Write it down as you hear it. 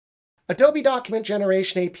Adobe Document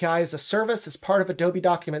Generation API is a service as part of Adobe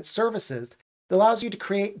Document Services that allows you to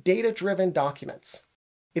create data-driven documents.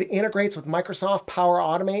 It integrates with Microsoft Power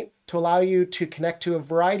Automate to allow you to connect to a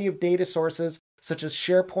variety of data sources such as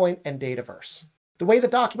SharePoint and Dataverse. The way the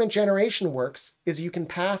document generation works is you can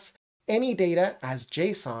pass any data as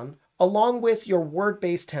JSON along with your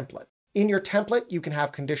Word-based template. In your template, you can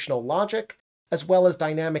have conditional logic as well as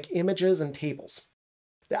dynamic images and tables.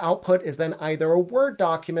 The output is then either a Word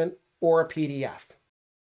document or a PDF.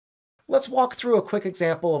 Let's walk through a quick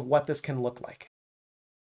example of what this can look like.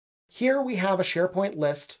 Here we have a SharePoint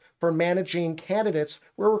list for managing candidates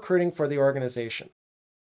we're recruiting for the organization.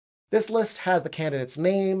 This list has the candidate's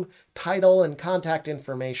name, title, and contact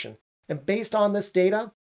information. And based on this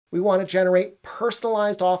data, we want to generate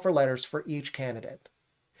personalized offer letters for each candidate.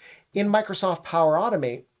 In Microsoft Power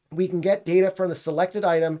Automate, we can get data from the selected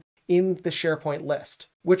item in the SharePoint list,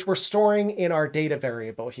 which we're storing in our data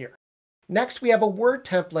variable here. Next, we have a Word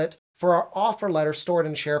template for our offer letter stored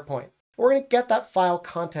in SharePoint. We're going to get that file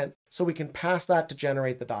content so we can pass that to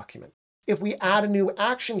generate the document. If we add a new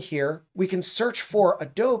action here, we can search for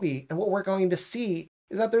Adobe, and what we're going to see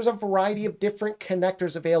is that there's a variety of different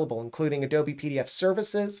connectors available, including Adobe PDF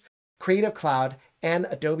Services, Creative Cloud, and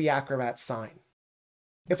Adobe Acrobat Sign.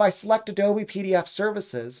 If I select Adobe PDF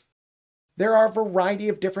Services, there are a variety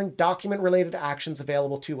of different document-related actions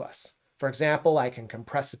available to us. For example, I can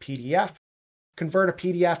compress a PDF, convert a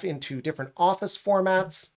PDF into different Office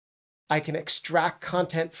formats. I can extract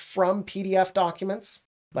content from PDF documents,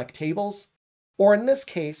 like tables. Or in this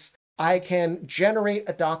case, I can generate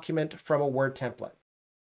a document from a Word template.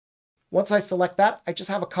 Once I select that, I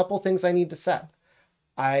just have a couple things I need to set.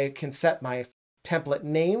 I can set my template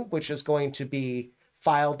name, which is going to be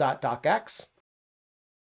file.docx.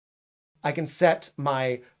 I can set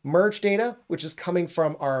my merge data, which is coming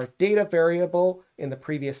from our data variable in the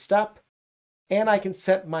previous step. And I can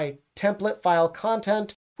set my template file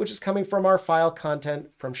content, which is coming from our file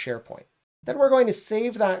content from SharePoint. Then we're going to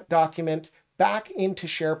save that document back into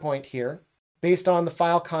SharePoint here based on the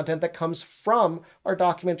file content that comes from our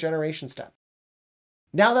document generation step.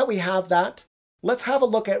 Now that we have that, let's have a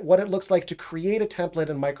look at what it looks like to create a template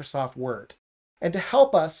in Microsoft Word. And to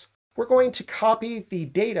help us, we're going to copy the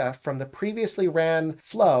data from the previously ran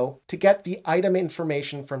flow to get the item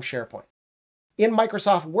information from SharePoint. In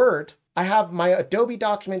Microsoft Word, I have my Adobe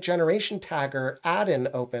Document Generation Tagger add-in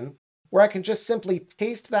open, where I can just simply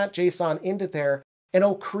paste that JSON into there, and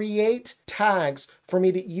it'll create tags for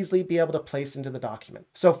me to easily be able to place into the document.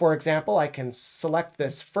 So for example, I can select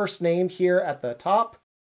this first name here at the top,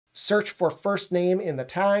 search for first name in the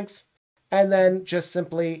tags, and then just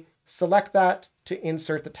simply select that to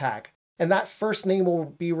insert the tag. And that first name will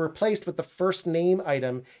be replaced with the first name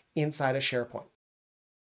item inside of SharePoint.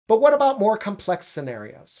 But what about more complex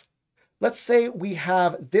scenarios? Let's say we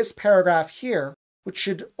have this paragraph here, which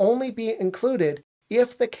should only be included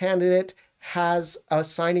if the candidate has a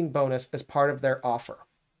signing bonus as part of their offer.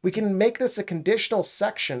 We can make this a conditional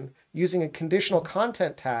section using a conditional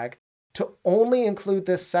content tag to only include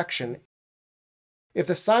this section if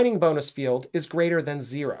the signing bonus field is greater than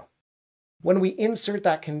 0. When we insert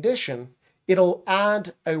that condition, it'll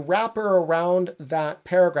add a wrapper around that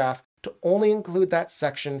paragraph to only include that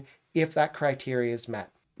section if that criteria is met.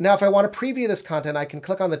 Now, if I want to preview this content, I can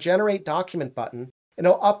click on the Generate Document button, and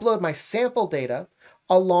it'll upload my sample data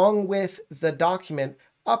along with the document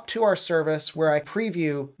up to our service where I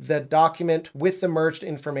preview the document with the merged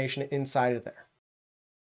information inside of there.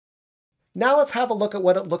 Now let's have a look at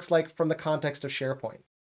what it looks like from the context of SharePoint.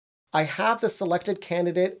 I have the selected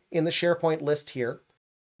candidate in the SharePoint list here,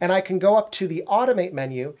 and I can go up to the Automate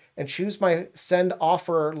menu and choose my Send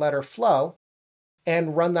Offer Letter flow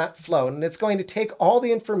and run that flow. And it's going to take all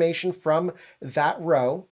the information from that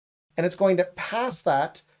row, and it's going to pass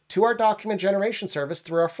that to our document generation service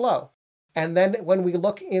through our flow. And then when we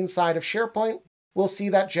look inside of SharePoint, we'll see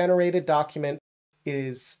that generated document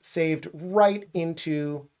is saved right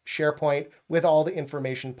into SharePoint with all the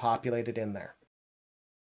information populated in there.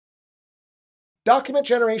 Document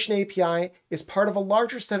Generation API is part of a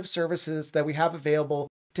larger set of services that we have available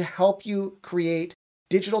to help you create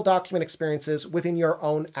digital document experiences within your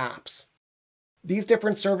own apps. These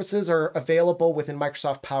different services are available within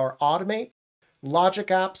Microsoft Power Automate, Logic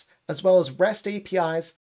apps, as well as REST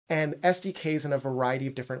APIs and SDKs in a variety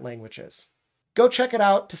of different languages. Go check it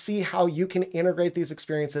out to see how you can integrate these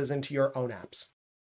experiences into your own apps.